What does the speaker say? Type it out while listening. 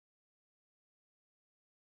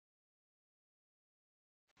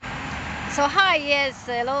So hi, yes,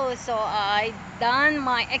 hello. So I done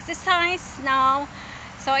my exercise now.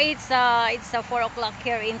 So it's 4 o'clock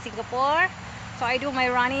here in Singapore. So I do my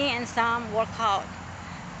running and some workout.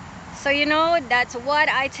 So that's what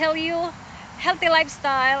I tell you. Healthy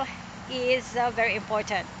lifestyle is very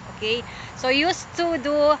important. Okay. So used to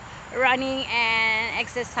do running and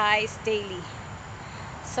exercise daily.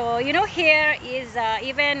 So here is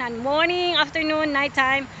even on morning, afternoon,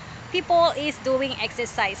 nighttime, people is doing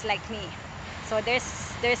exercise like me. So there's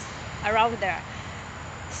around there.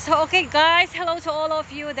 So okay guys, hello to all of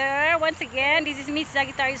you there. Once again, this is Miss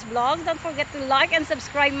Sagittarius Vlogs. Don't forget to like and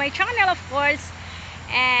subscribe my channel, of course.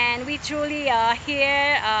 And we truly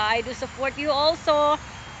here, I do support you also.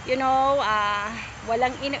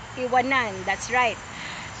 Walang iwanan. That's right.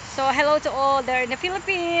 So hello to all there in the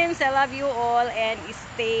Philippines. I love you all and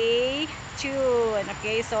stay tuned.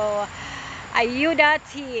 Okay, so Ayuda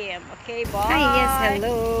team. Okay, bye. Hi, yes,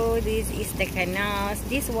 hello. This is the canals.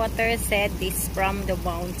 This water said this from the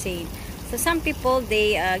mountain. So some people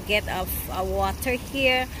they get water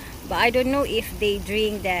here, but I don't know if they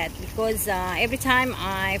drink that because every time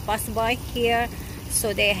I pass by here,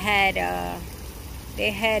 so they had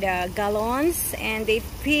gallons and they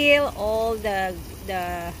fill all the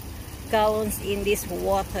gallons in this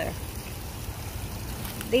water.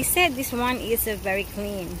 They said this one is very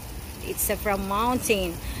clean. It's from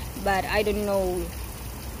mountain, but I don't know.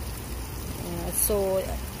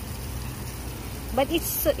 But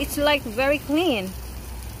it's like very clean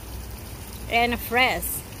and fresh.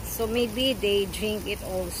 So maybe they drink it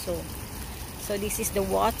also. So this is the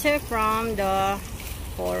water from the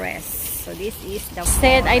forest. So this is the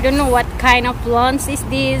said. I don't know what kind of plants is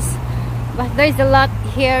this, but there's a lot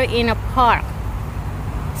here in a park.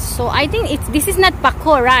 So I think this is not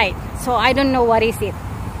pako, right? So I don't know what is it,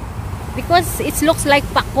 because it looks like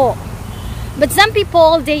pako. But some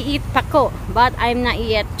people they eat pako, but I'm not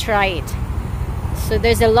yet tried. So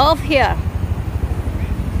there's a lot here.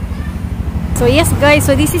 So yes guys,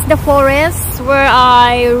 so this is the forest where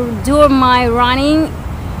I do my running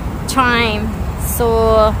time.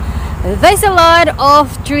 So there's a lot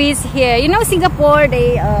of trees here. Singapore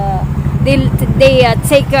they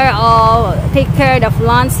take care of the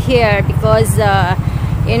plants here because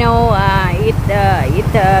it's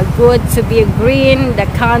good to be green, the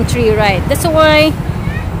country, right? That's why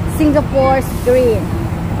Singapore's green.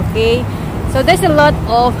 Okay, so there's a lot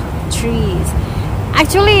of trees.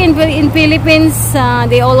 Actually in Philippines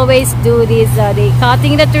they always do this, they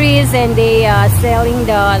cutting the trees and they selling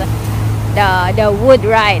the wood,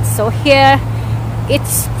 right? So here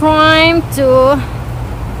it's prime to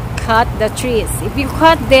cut the trees. If you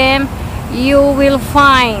cut them, you will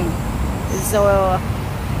find. So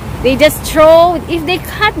they just throw. If they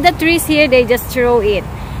cut the trees here, they just throw it.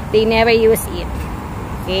 They never use it.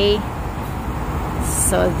 Okay.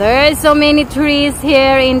 So there's so many trees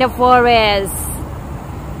here in the forest.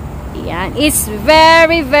 Yeah, it's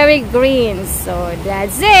very green. So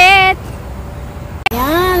that's it.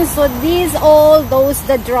 Yeah. So these all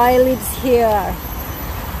the dry leaves here.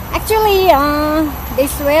 Actually, they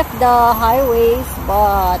swept the highways,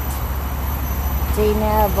 but they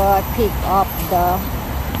never pick up the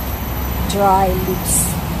dry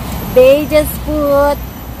leaves. They just put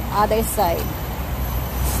other side.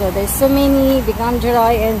 So there's so many become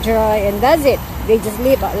dry, and that's it. They just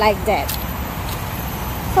leave it like that.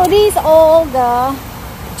 So these all the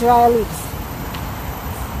dry leaves.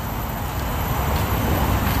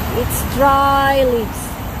 It's dry leaves.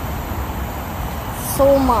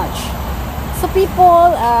 So much. So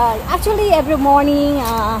people actually every morning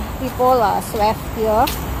people sweep here.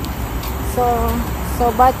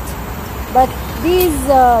 But these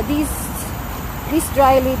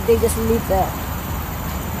dry leaf they just leave there.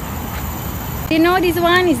 This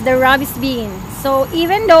one is the rubbish bin. So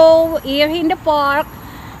even though here in the park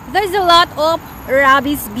there's a lot of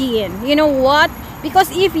rubbish bin, you know what? Because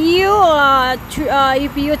if you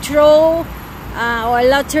throw or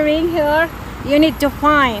littering here, you need to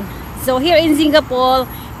find. So here in Singapore,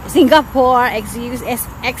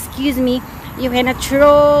 excuse me, you cannot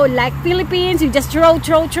throw like Philippines. You just throw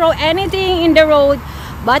anything in the road.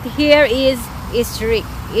 But here is strict.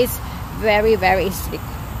 It's very strict.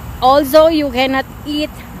 Also, you cannot eat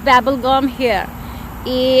bubble gum here.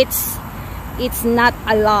 It's not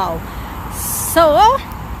allowed. So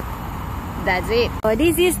that's it. So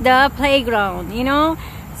this is the playground.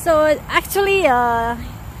 So actually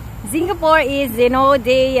Singapore is, they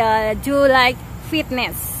do like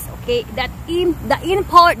fitness. Okay, the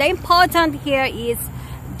important here is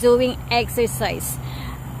doing exercise.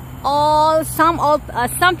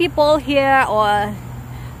 Some people here or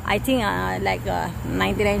I think like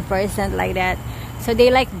 99% like that. So they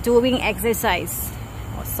like doing exercise.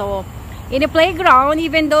 So in the playground,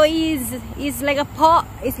 even though it's like a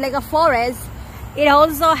forest, it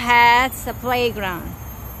also has a playground.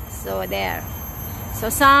 So there. So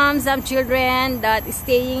some children that is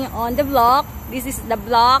staying on the block. This is the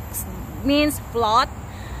blocks, means plot.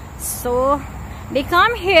 So they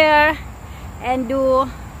come here and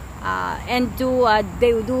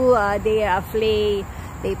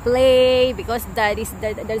they play because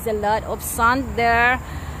there's a lot of sun there.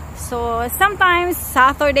 So sometimes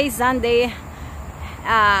Saturday, Sunday,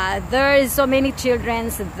 there's so many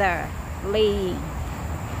children there playing.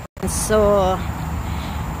 So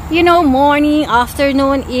you know, morning,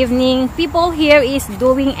 afternoon, evening, people here is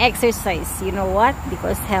doing exercise. You know what?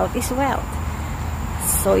 Because health is wealth.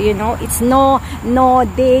 So you know, it's no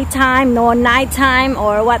daytime, no nighttime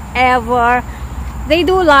or whatever. They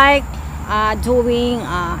do like doing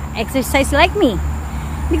exercise like me,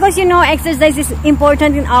 because you know, exercise is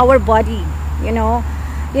important in our body. You know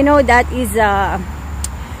that is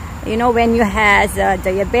you know, when you have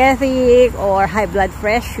diabetic or high blood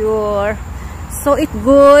pressure. So it's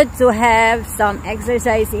good to have some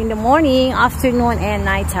exercise in the morning, afternoon, and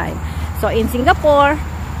nighttime. So in Singapore,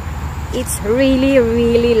 it's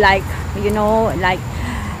really like, you know, like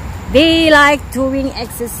they like doing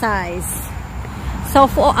exercise. So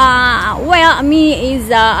for well, me is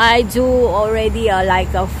I do already like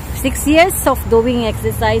 6 years of doing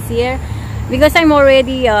exercise here, because I'm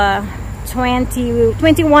already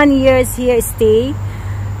 21 years here stay.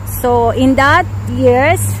 So in that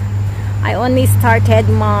years, I only started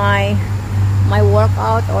my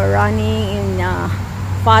workout or running in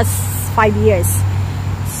past 5 years.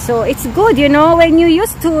 So it's good, you know, when you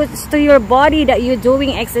used to your body that you're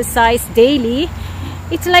doing exercise daily.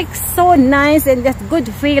 It's like so nice and that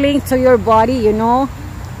good feeling to your body, you know,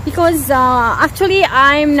 because actually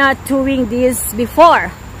I'm not doing this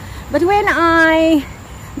before, but when I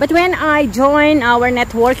joined our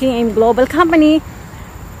networking in global company,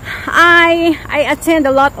 I attend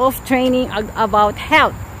a lot of training about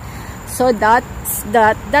health. So that's the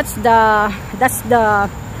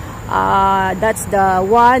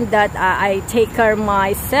one that I take care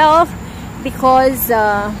myself, because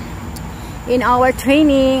in our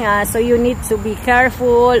training, so you need to be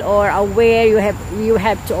careful or aware. You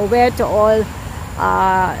have to aware to all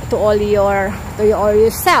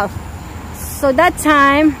yourself. So that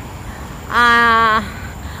time,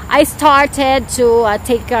 I started to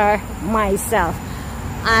take care of myself.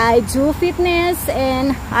 I do fitness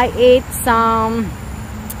and I ate some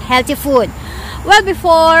healthy food. Well,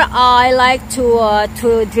 before I like to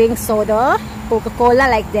drink soda, Coca-Cola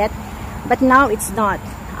like that, but now it's not.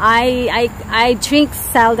 I drink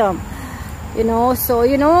seldom, you know. So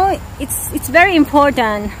you know, it's very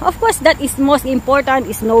important. Of course, that is most important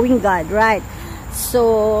is knowing God, right?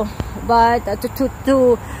 So, but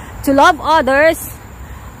to love others.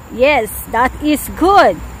 Yes, that is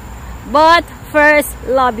good. But first,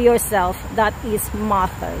 love yourself. That is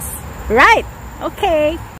matters. Right? Okay.